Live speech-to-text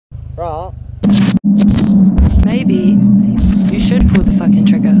Right. Maybe you should pull the fucking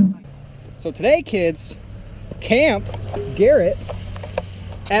trigger. So today, kids, Camp Garrett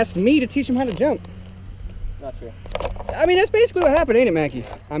asked me to teach him how to jump. Not true. I mean, that's basically what happened, ain't it, Mackie?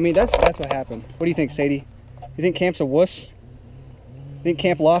 I mean, that's what happened. What do you think, Sadie? You think Camp's a wuss? You think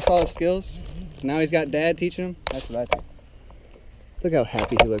Camp lost all his skills? Now he's got Dad teaching him? That's what I think. Look how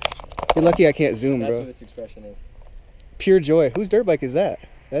happy he looks. You're lucky I can't zoom, bro. That's what this expression is. Pure joy. Whose dirt bike is that?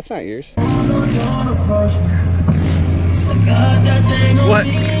 That's not yours. What?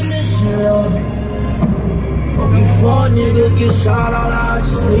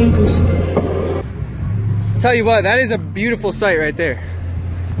 Tell you what, that is a beautiful sight right there.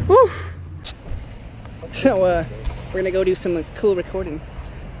 Woo! So, we're gonna go do some cool recording.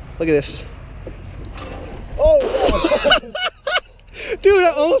 Look at this. Oh! Dude, I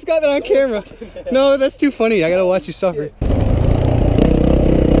almost got that on camera. No, that's too funny. I gotta watch you suffer.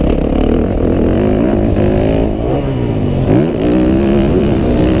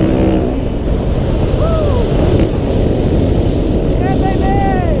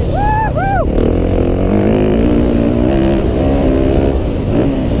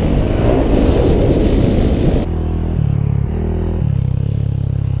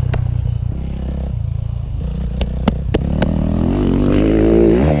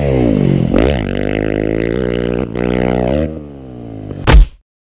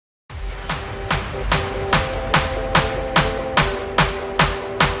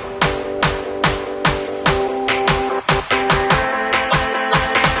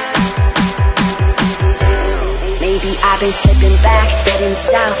 I've been slipping back, heading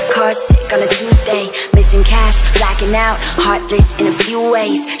south, car sick on a Tuesday, missing cash, blacking out, heartless in a few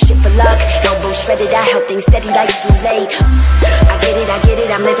ways, shit for luck, elbow shredded, I help things steady like too late. I get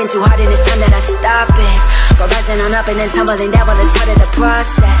it, I'm living too hard and it's time that I stop it. For rising on up and then tumbling down, well it's part of the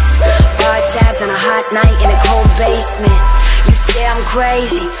process. Bar tabs on a hot night in a cold basement. You say I'm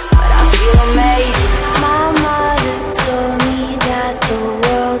crazy, but I feel amazing. My mother told me that the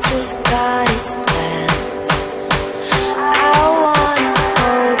world just got its plans.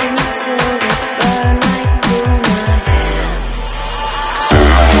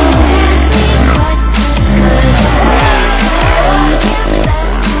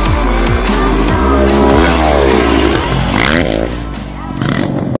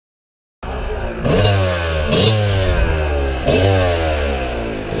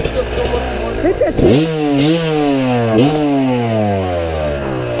 Hit that shit.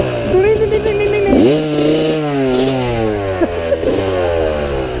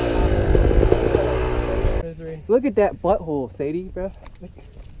 Look at that butthole, Sadie, bro.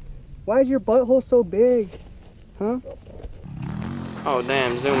 Why is your butthole so big? Huh? Oh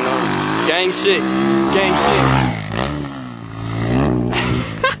damn, zooming on. Gang shit. Gang shit.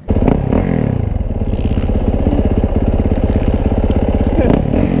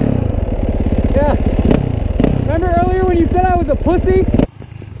 Remember earlier when you said I was a pussy?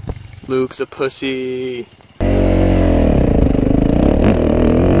 Luke's a pussy.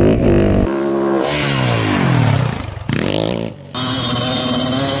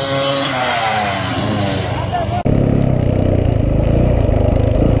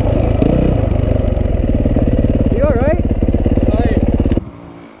 You alright?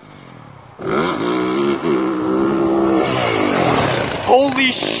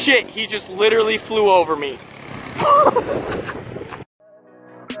 Holy shit, he just literally flew over me.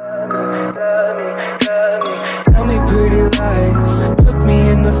 Tell me pretty lies, look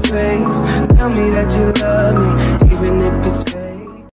me in the face. Tell me that you love me, even if it's